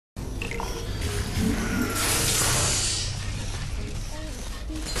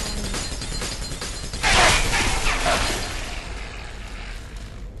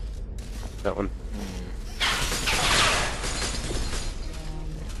That one.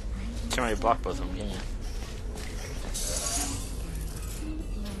 Can't really block both of them, can you?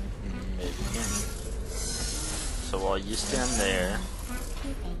 Maybe you can. So while you stand there,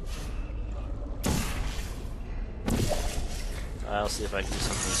 I'll see if I can do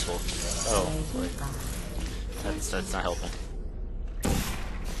something useful. Oh, wait. That's not helping.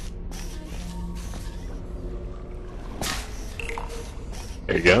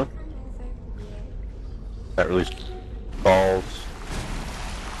 There you go. That released balls.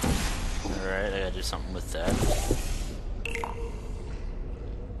 Alright, I gotta do something with that.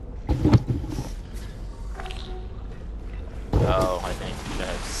 Oh, I think I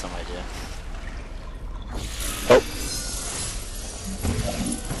have some idea. Oh.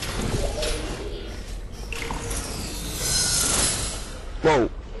 Whoa.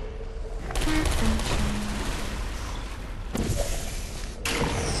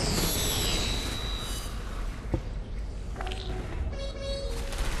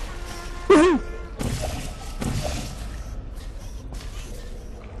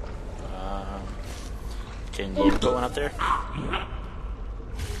 Can you put one up there?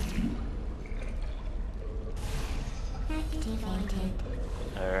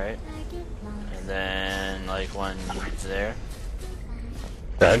 Alright. And then, like, one there.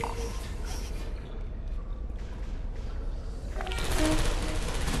 Okay.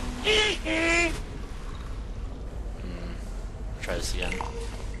 Try this again.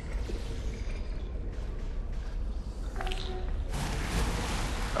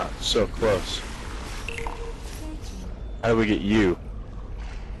 Ah, so close. How do we get you?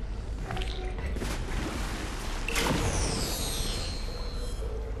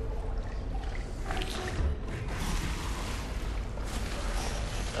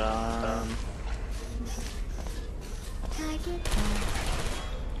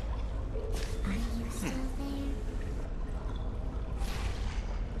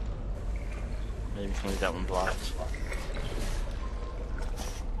 Maybe we can leave that one blocked.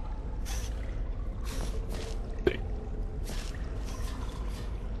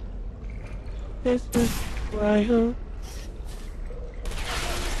 This is why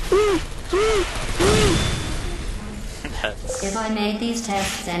If I made these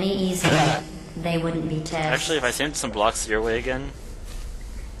tests any easier, they wouldn't be tests. Actually, if I send some blocks your way again,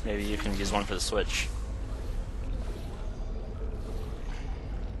 maybe you can use one for the switch.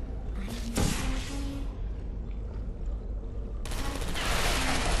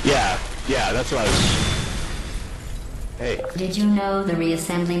 Yeah, that's what I was... Hey. Did you know the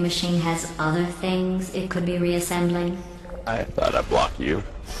reassembly machine has other things it could be reassembling? I thought I'd block you.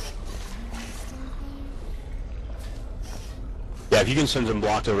 Yeah, if you can send some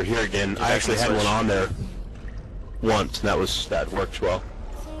blocks over here again, I actually had one on there once, and that works well.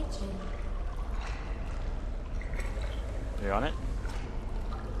 You're on it?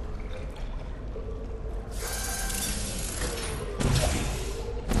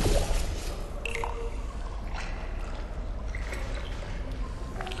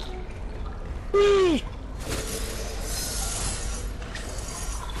 Whee!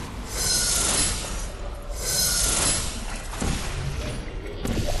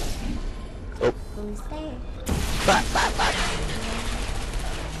 Oh. Who's there? Back.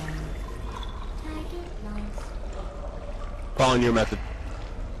 Following your method.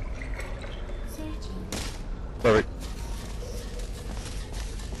 Perfect.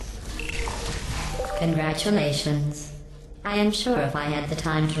 Congratulations. I am sure if I had the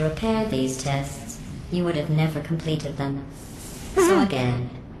time to repair these tests, you would have never completed them. So again,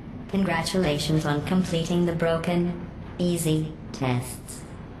 congratulations on completing the broken, easy tests.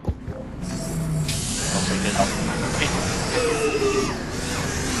 I'll take it.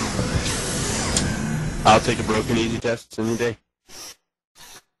 I'll take a broken easy test any day.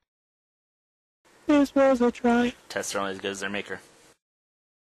 This was a try. Tests are only as good as their maker.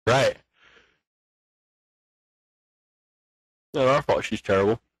 Right. Not our fault she's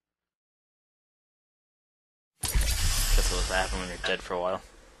terrible. Guess what will happen when you're dead for a while.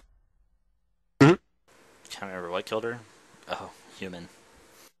 Mm-hmm. Can't remember what killed her? Oh, human.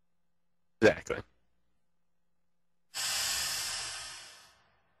 Exactly.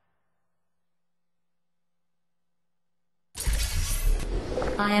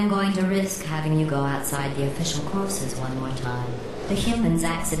 I am going to risk having you go outside the official courses one more time. The humans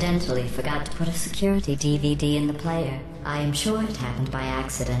accidentally forgot to put a security DVD in the player. I am sure it happened by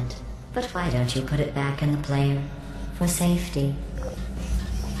accident. But why don't you put it back in the player? For safety.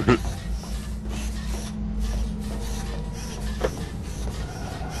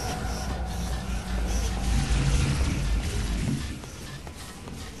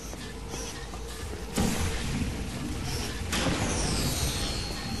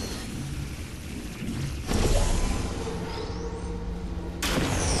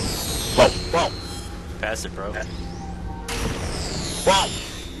 acid, bro. Wow!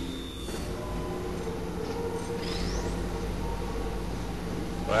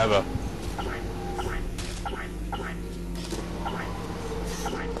 I have a...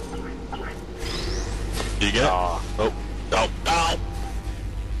 Did you get it? Aw. Oh. Oh. Oh!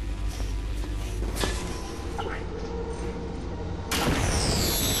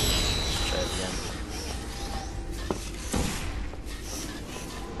 Let's try it again.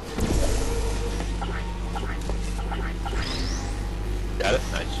 Got it?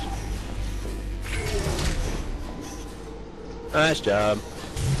 Nice. Nice job.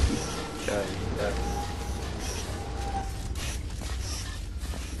 Okay, yeah.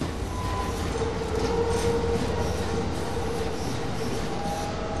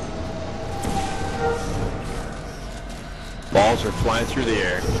 Balls are flying through the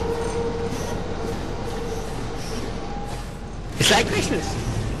air. It's like Christmas!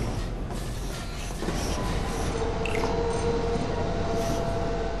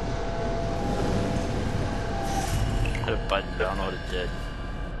 Hit a button, but I don't know what it did.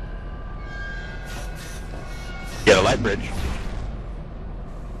 Get a light bridge.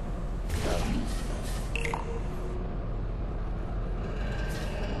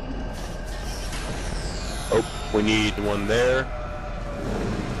 Oh, we need one there.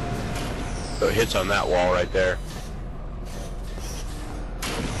 So it hits on that wall right there.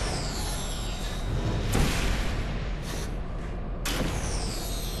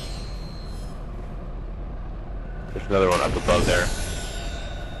 There's another one up above there.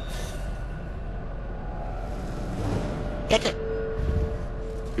 Get it!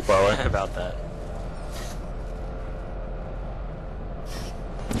 Too far away? About that.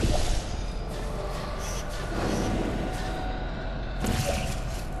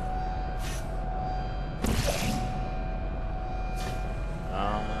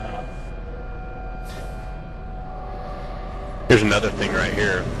 Here's another thing right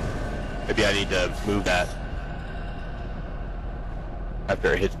here. Maybe I need to move that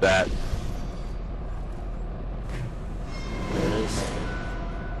after it hits that. There it is.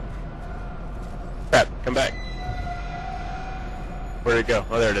 Crap, come back. Where'd it go?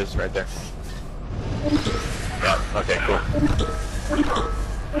 Oh, there it is, right there. Yeah, okay, cool.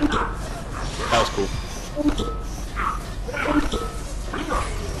 That was cool.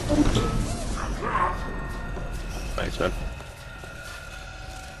 Thanks, man.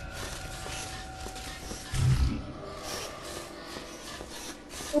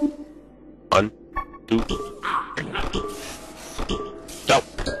 One, two, go.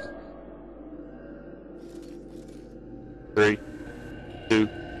 3, 2,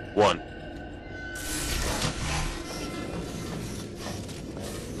 1.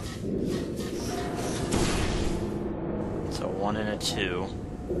 So 1 and a 2.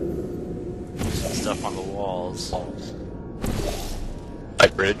 Some stuff on the walls.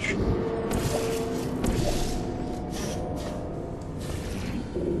 Light bridge.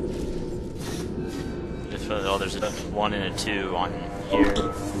 Oh, there's a 1 and a 2 on here.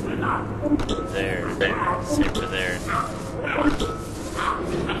 There. Same for there.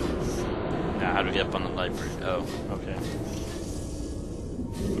 Now, how do we get up on the light bridge? Oh, okay.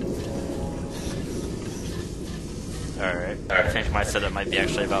 Alright. I think my setup might be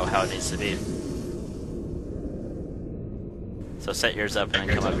actually about how it needs to be. So set yours up and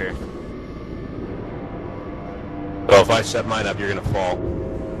then come up here. Well, if I set mine up, you're gonna fall.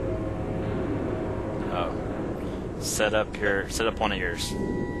 Oh. Set up one of yours.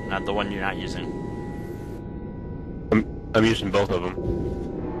 Not the one you're not using. I'm using both of them.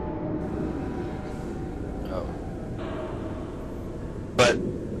 Oh. But,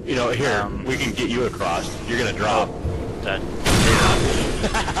 you know, here, we can get you across. You're gonna drop. That.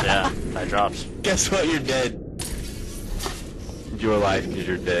 Yeah, that drops. Guess what? You're dead. Your life, because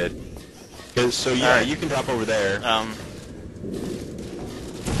you're dead. So yeah, Alright. you can drop over there, and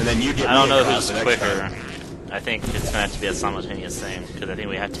then you get. I don't me know across who's the next quicker. time. I think it's going to have to be a simultaneous thing, because I think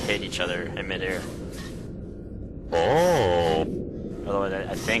we have to hit each other in midair. Oh. Otherwise,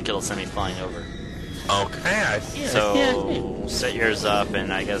 I think it'll send me flying over. Okay, I see. So, set yours up,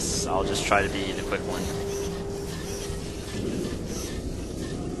 and I guess I'll just try to be the quick one.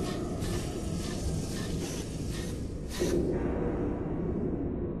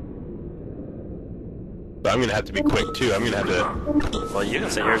 But I'm gonna have to be quick too. I'm gonna have to. Well, you can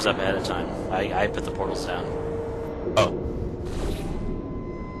set yours up ahead of time. I put the portals down. Oh.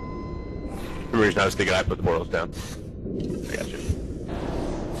 For some reason, I was thinking I put the portals down. I got you.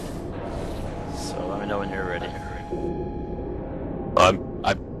 So let me know when you're ready.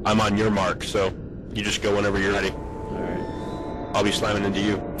 I'm on your mark, so you just go whenever you're ready. Alright. I'll be slamming into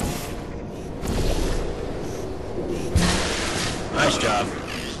you. Nice job.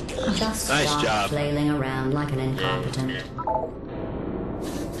 Just Nice stop job. flailing around like an incompetent.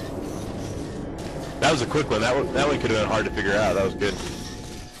 That was a quick one. That one could have been hard to figure out. That was good.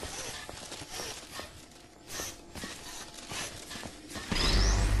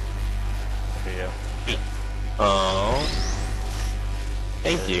 Here you go. Oh.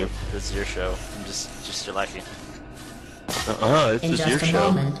 Thank you. This is your show. I'm just your lackey. This In is your just a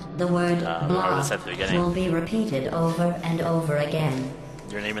show. moment, the word remember this at the blah beginning. will be repeated over and over again.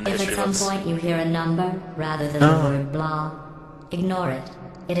 Your name in the If history at some books. point you hear a number rather than the word blah, ignore it.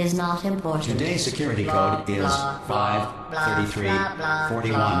 It is not important. Today's security Blah, code is blah, 533 blah, blah,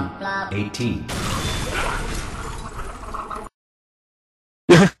 41 blah, blah. 18.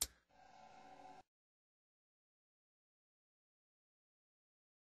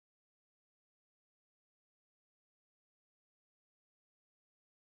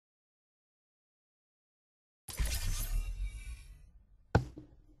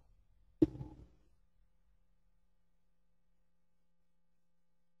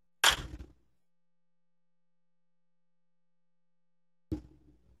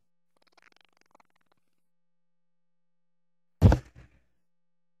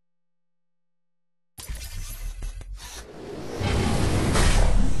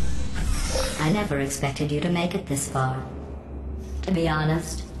 I never expected you to make it this far. To be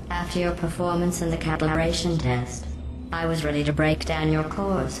honest, after your performance in the calibration test, I was ready to break down your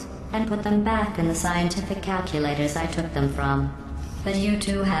cores and put them back in the scientific calculators I took them from. But you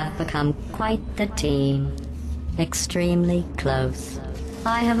two have become quite the team. Extremely close.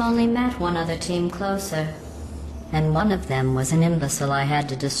 I have only met one other team closer, and one of them was an imbecile I had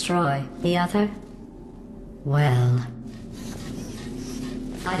to destroy. The other? Well,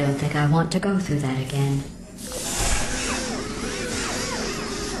 I don't think I want to go through that again.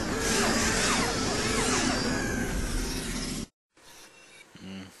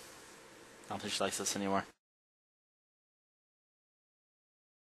 I don't think she likes this anymore.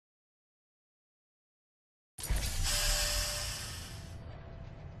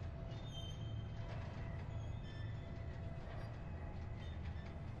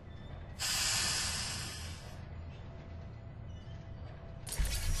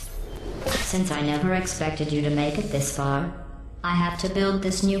 Since I never expected you to make it this far, I have to build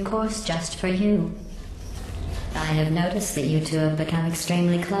this new course just for you. I have noticed that you two have become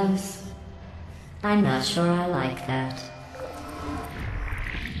extremely close. I'm not sure I like that.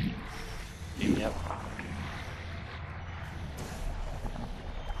 Yep.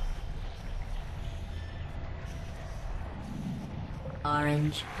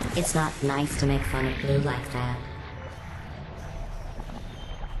 Orange, it's not nice to make fun of blue like that.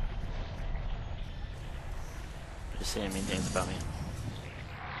 Just saying mean things about me.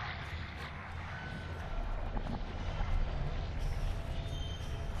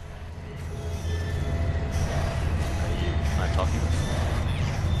 Am I talking?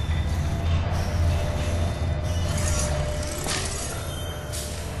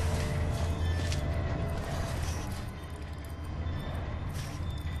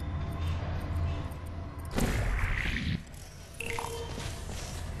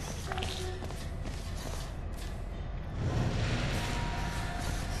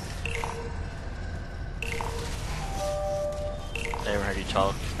 I haven't heard you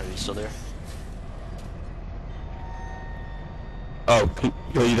talk. Are you still there? Oh,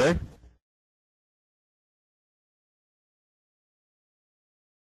 are you there?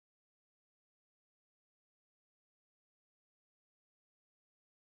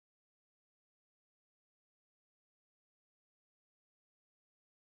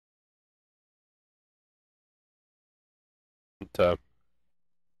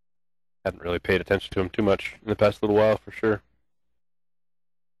 Hadn't really paid attention to him too much in the past little while, for sure.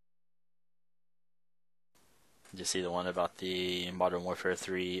 Did you see the one about the Modern Warfare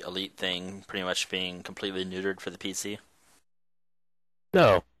 3 Elite thing pretty much being completely neutered for the PC?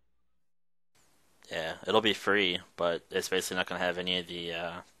 No. Yeah, it'll be free, but it's basically not going to have any of the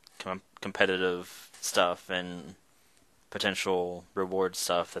competitive stuff and potential reward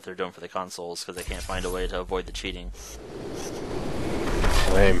stuff that they're doing for the consoles because they can't find a way to avoid the cheating.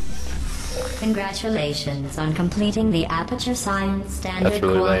 Lame. Congratulations on completing the Aperture Science Standard That's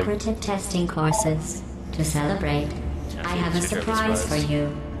really lame. Cooperative Testing courses. To celebrate, I have a surprise for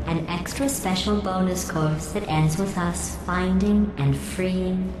you. An extra special bonus course that ends with us finding and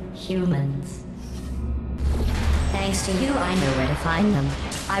freeing humans. Thanks to you, I know where to find them.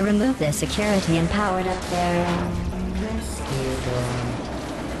 I removed their security and powered up their rescue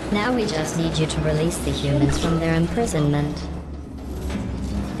door. Now we just need you to release the humans from their imprisonment.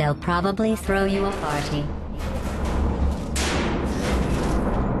 They'll probably throw you a party.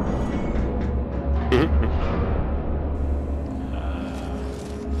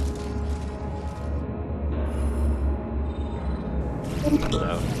 So.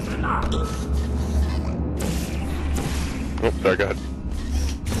 Oh, sorry, go ahead.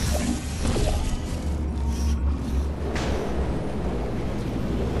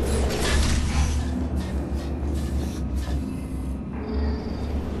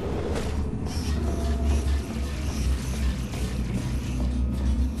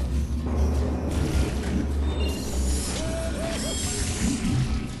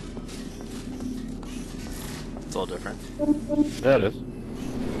 It's all different. Yeah, it is.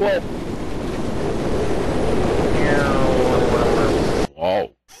 Whoa.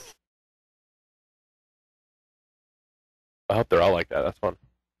 Whoa. I hope they're all like that. That's fun.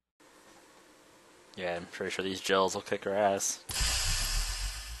 Yeah, I'm pretty sure these gels will kick our ass.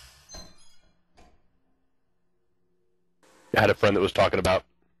 I had a friend that was talking about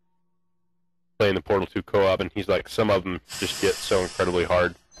playing the Portal 2 co-op, and he's like, some of them just get so incredibly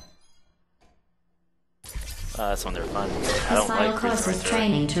hard. That's when they're fun. I This don't final like course cruising is right through it.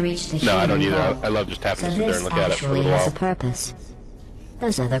 training to reach the No, I don't human either. goal. I love just having So to sit there this and look at it for a actually little has a while. purpose.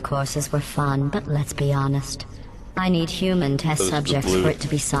 Those other courses were fun, but let's be honest. I need human test So this is the subjects blue. for it to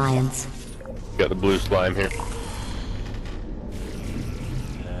be science. Got the blue slime here.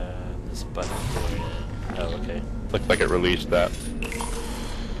 This button. Oh, okay. Looks like it released that.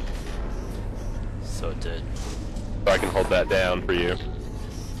 So it did. So I can hold that down for you.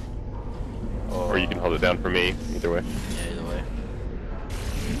 Or you can hold it down for me. Either way. Yeah, either way.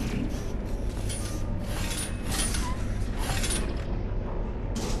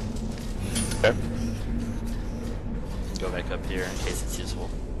 Okay. Go back up here in case it's useful.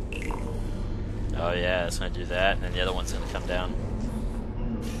 Oh yeah, it's gonna do that, and then the other one's gonna come down.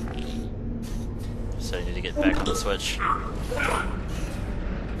 So you need to get back on the switch.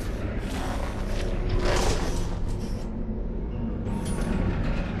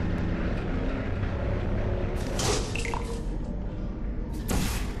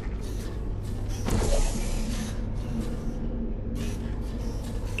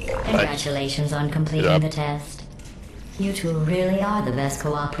 Congratulations on completing the test. You two really are the best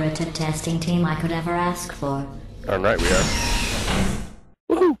cooperative testing team I could ever ask for. Darn right we are.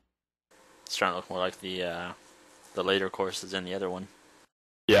 Woohoo! It's trying to look more like the later courses in the other one.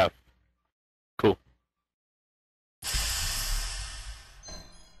 Yeah. Cool.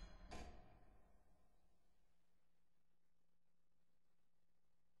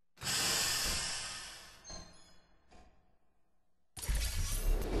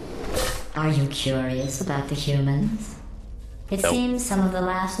 Are you curious about the humans? It No. seems some of the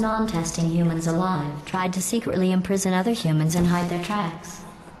last non-testing humans alive tried to secretly imprison other humans and hide their tracks.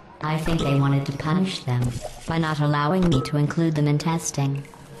 I think they wanted to punish them by not allowing me to include them in testing.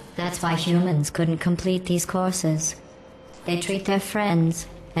 That's why humans couldn't complete these courses. They treat their friends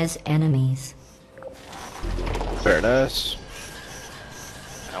as enemies. Very nice.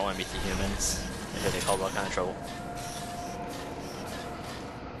 I don't want to meet the humans. Maybe they called all kind of trouble.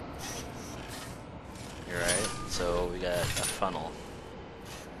 You're right. So we got a funnel.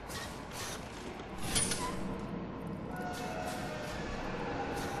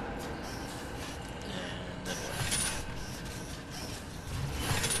 And then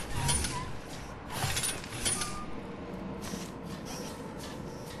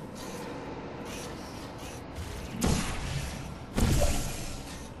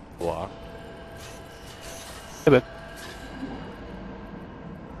Block. Hey, bud.